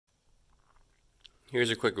Here's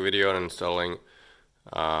a quick video on installing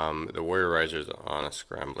the wire risers on a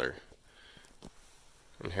scrambler.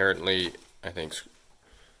 Inherently, I think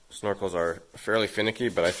snorkels are fairly finicky,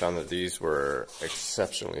 but I found that these were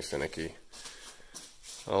exceptionally finicky.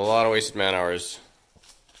 A lot of wasted man hours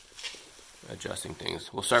adjusting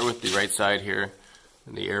things. We'll start with the right side here,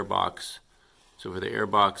 in the air box. So for the air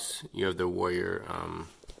box, you have the wire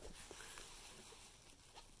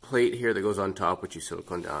plate here that goes on top, which you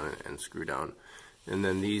silicone down and screw down. And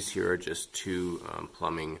then these here are just two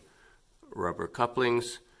plumbing rubber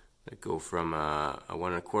couplings that go from a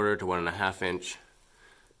 1 1/4 to 1 1/2 inch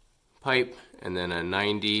pipe, and then a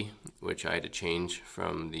 90, which I had to change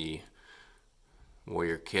from the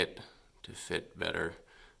Warrior kit to fit better.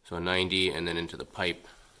 So a 90, and then into the pipe,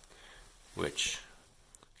 which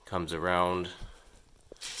comes around,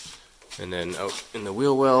 and then out in the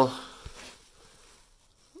wheel well.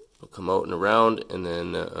 It'll come out and around, and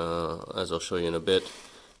then as I'll show you in a bit,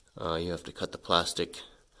 you have to cut the plastic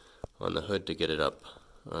on the hood to get it up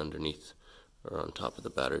underneath or on top of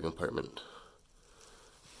the battery compartment.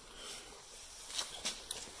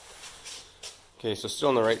 Okay, so still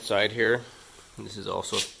on the right side here, this is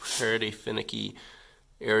also a pretty finicky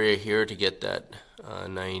area here to get that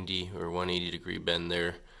 90 or 180 degree bend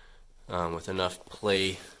there with enough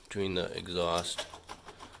play between the exhaust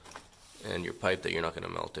and your pipe that you're not going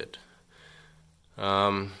to melt it.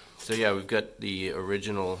 So yeah, we've got the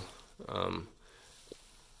original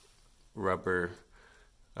rubber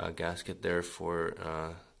gasket there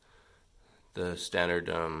for the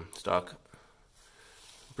standard stock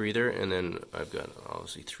breather, and then I've got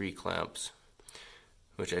obviously 3 clamps,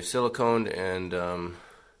 which I've siliconed and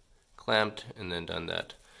clamped, and then done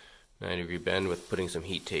that 90 degree bend with putting some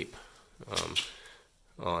heat tape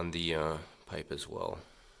on the pipe as well.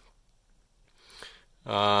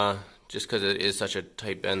 Just because it is such a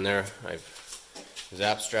tight bend there, I've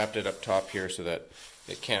zap strapped it up top here so that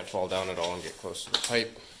it can't fall down at all and get close to the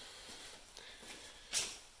pipe.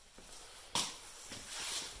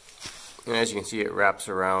 And as you can see, it wraps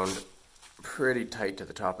around pretty tight to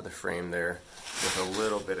the top of the frame there with a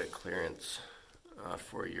little bit of clearance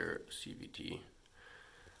for your CVT.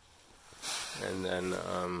 And then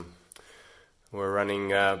we're running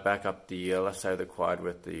back up the left side of the quad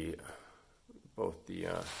with both the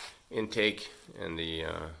intake and the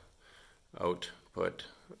output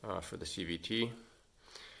for the CVT.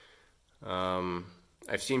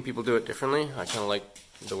 I've seen people do it differently. I kind of like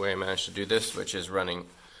the way I managed to do this, which is running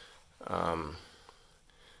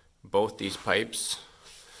both these pipes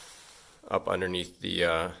up underneath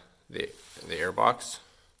the air box.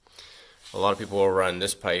 A lot of people will run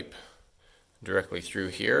this pipe directly through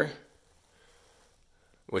here,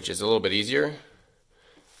 which is a little bit easier,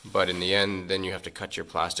 but in the end then you have to cut your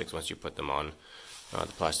plastics once you put them on, the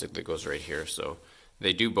plastic that goes right here. So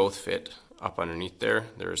they do both fit up underneath there.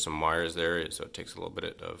 There are some wires there, so it takes a little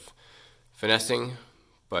bit of finessing,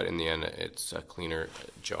 but in the end it's a cleaner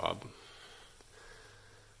job.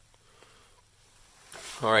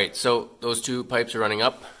 Alright, so those 2 pipes are running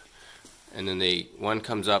up, and then one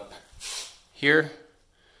comes up here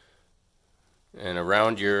and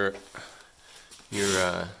around your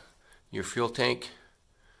fuel tank,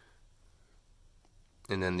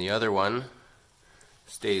 and then the other one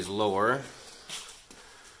stays lower,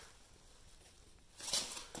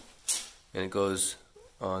 and it goes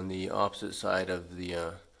on the opposite side of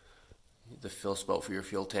the fill spout for your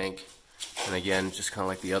fuel tank. And again, just kind of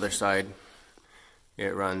like the other side,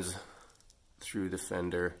 it runs through the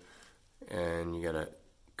fender, and you gotta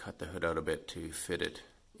cut the hood out a bit to fit it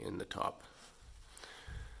in the top.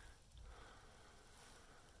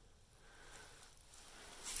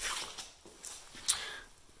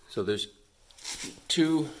 So there's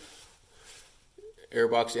 2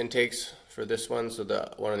 airbox intakes for this one. So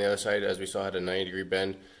the one on the other side, as we saw, had a 90 degree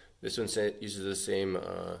bend. This one uses the same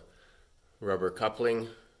rubber coupling,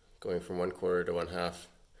 going from 1 1/4 to 1 1/2,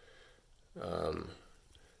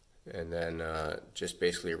 and then just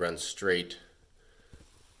basically runs straight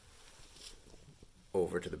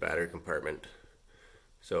over to the battery compartment.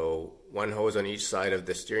 So 1 hose on each side of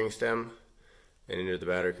the steering stem and into the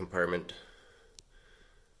battery compartment.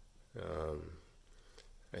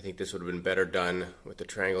 I think this would have been better done with the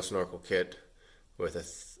triangle snorkel kit with a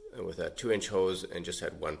 2 inch hose, and just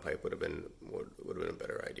had 1 pipe would have been a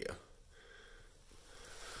better idea.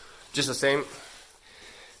 Just the same,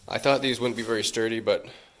 I thought these wouldn't be very sturdy, but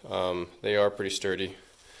they are pretty sturdy.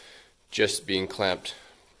 Just being clamped,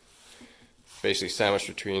 basically sandwiched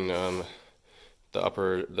between the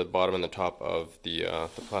bottom and the top of the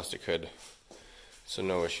plastic hood, so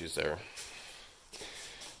no issues there.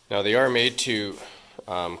 Now they are made to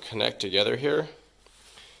connect together here,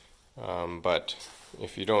 But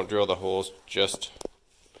if you don't drill the holes just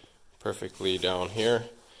perfectly down here,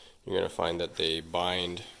 you're going to find that they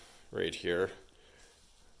bind right here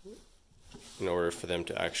in order for them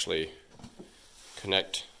to actually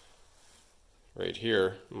connect right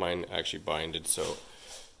here. Mine actually binded, so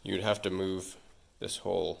you'd have to move this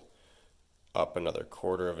hole up another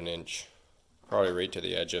 1/4 of an inch, probably right to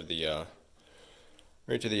the edge of the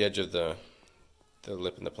the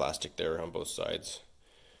lip in the plastic there on both sides.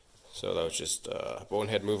 So that was just a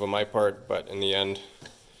bonehead move on my part, but in the end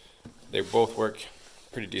they both work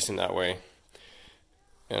pretty decent that way.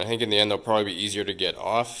 And I think in the end they'll probably be easier to get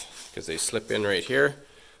off because they slip in right here.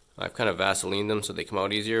 I've kind of Vaselined them so they come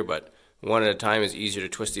out easier, but one at a time is easier to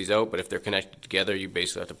twist these out, but if they're connected together you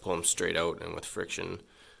basically have to pull them straight out, and with friction,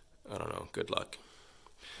 I don't know, good luck.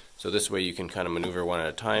 So this way you can kind of maneuver one at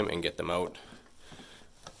a time and get them out.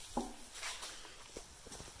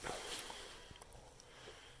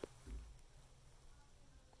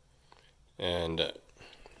 And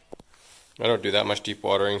I don't do that much deep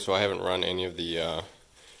watering, so I haven't run any of the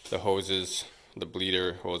hoses, the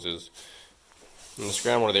bleeder hoses. In the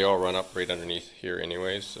Scrambler they all run up right underneath here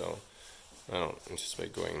anyways, so I don't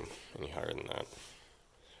anticipate going any higher than that.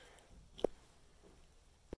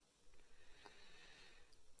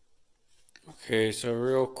 Okay, so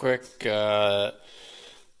real quick,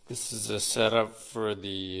 this is a setup for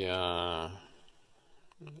the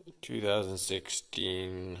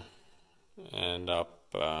 2016 and up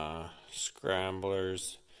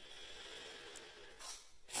scramblers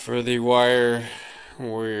for the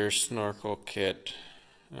Warrior snorkel kit.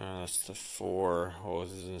 That's the 4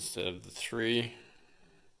 hoses instead of the 3.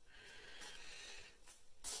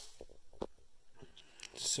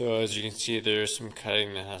 So as you can see, there's some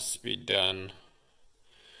cutting that has to be done.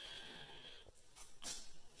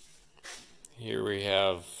 Here we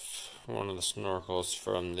have one of the snorkels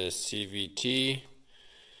from this CVT.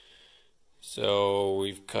 So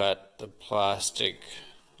we've cut the plastic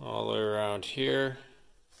all around here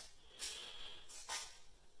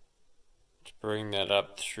to bring that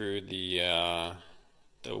up through the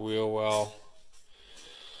wheel well.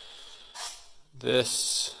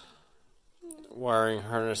 This wiring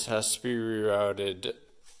harness has to be rerouted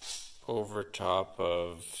over top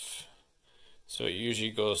of, so it usually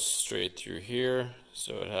goes straight through here,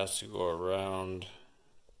 so it has to go around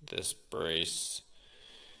this brace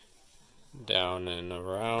down and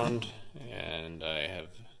around, and I have,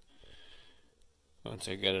 once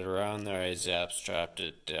I get it around there, I zap strapped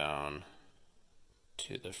it down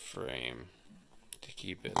to the frame to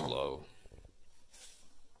keep it low.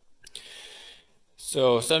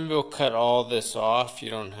 So some people cut all this off. You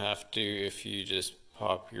don't have to if you just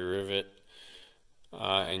pop your rivet,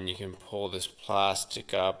 and you can pull this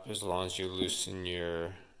plastic up as long as you loosen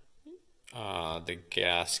your the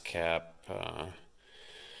gas cap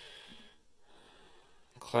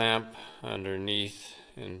clamp underneath,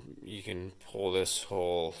 and you can pull this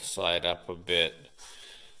whole side up a bit.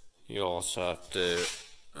 You also have to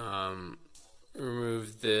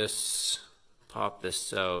remove this, pop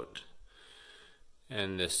this out,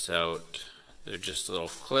 and this out. They're just little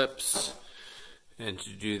clips, and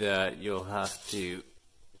to do that you'll have to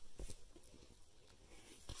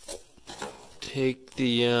take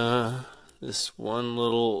the this one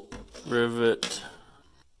little rivet,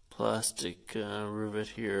 plastic rivet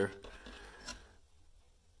here,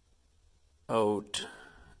 out,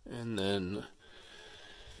 and then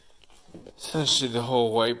essentially the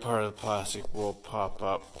whole white part of the plastic will pop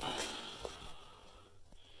up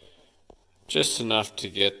just enough to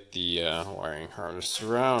get the wiring harness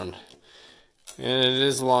around, and it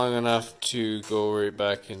is long enough to go right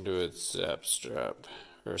back into its zap strap,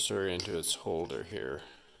 or sorry, into its holder here.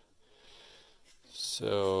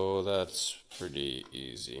 So that's pretty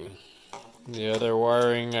easy. The other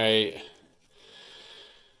wiring I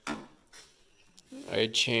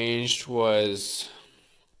changed was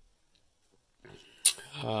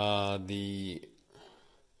the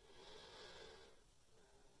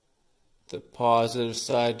positive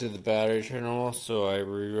side to the battery terminal, so I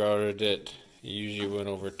rerouted it. It usually went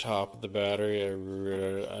over top of the battery. I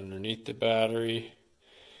rerouted it underneath the battery,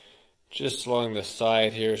 just along the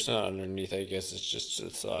side here. It's not underneath, I guess it's just to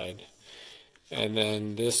the side. And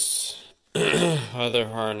then this other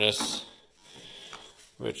harness,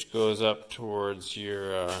 which goes up towards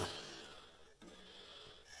your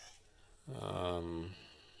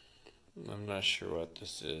I'm not sure what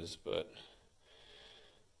this is, but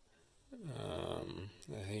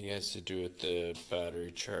I think it has to do with the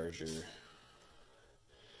battery charger.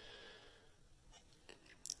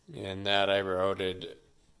 And that I routed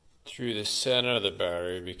through the center of the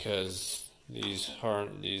battery because these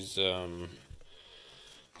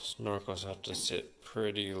snorkels have to sit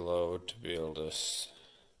pretty low to be able to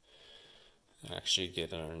actually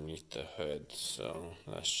get underneath the hood, so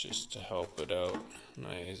that's just to help it out. And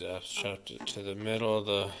I strapped it to the middle of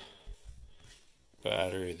the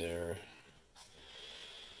battery there.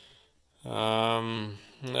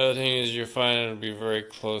 Another thing is you're finding it'll be very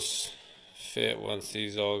close fit once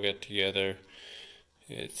these all get together.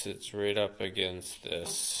 It sits right up against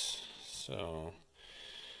this, so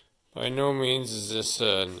by no means is this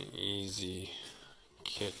an easy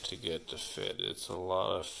kit to get to fit. It's a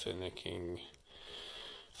lot of finicking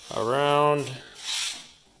around.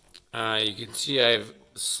 You can see I've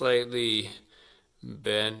slightly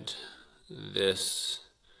bent this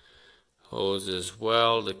hose as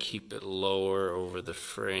well to keep it lower over the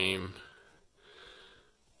frame.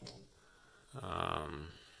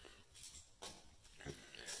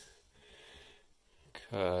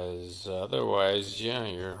 Because otherwise, yeah,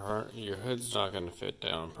 your hood's not going to fit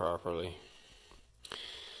down properly.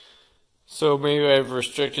 So maybe I've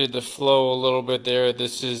restricted the flow a little bit there.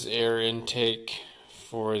 This is air intake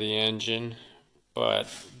for the engine, but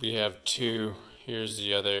we have two. Here's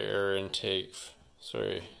the other air intake.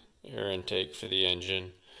 Air intake for the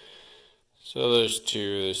engine. So there's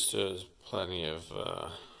two. There's plenty of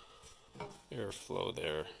airflow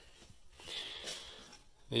there.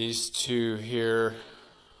 These two here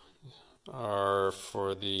are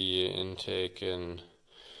for the intake and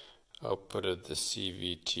output of the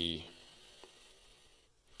CVT.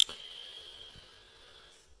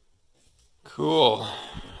 Cool.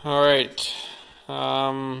 All right.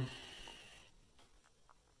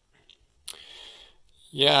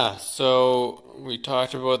 Yeah, so we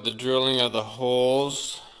talked about the drilling of the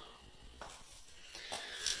holes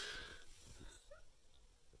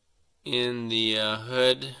in the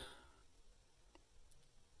hood.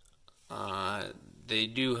 They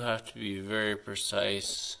do have to be very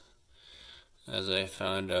precise, as I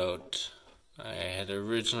found out. I had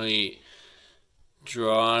originally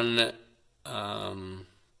drawn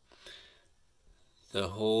the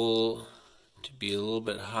hole to be a little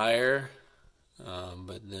bit higher,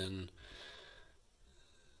 but then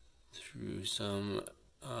through some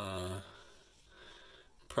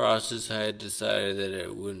process I had decided that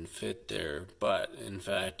it wouldn't fit there, but in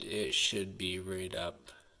fact it should be right up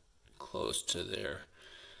close to there.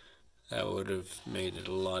 That would have made it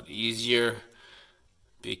a lot easier,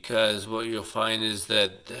 because what you'll find is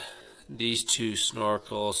that these two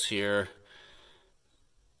snorkels here,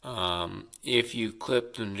 if you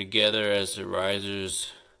clip them together as the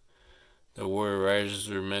risers, the where risers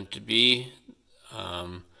are meant to be,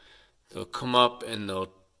 they'll come up and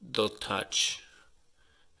they'll touch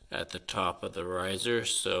at the top of the riser,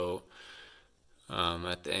 so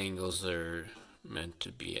at the angles they're meant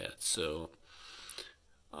to be at. So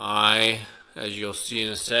I, as you'll see in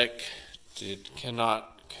a sec,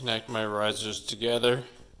 cannot connect my risers together,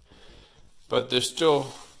 but they're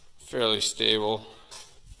still fairly stable,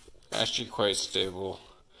 actually quite stable.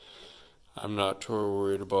 I'm not too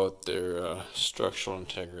worried about their structural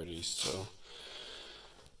integrity. So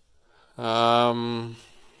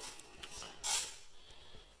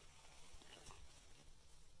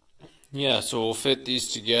yeah, so we'll fit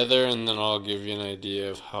these together and then I'll give you an idea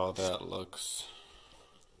of how that looks.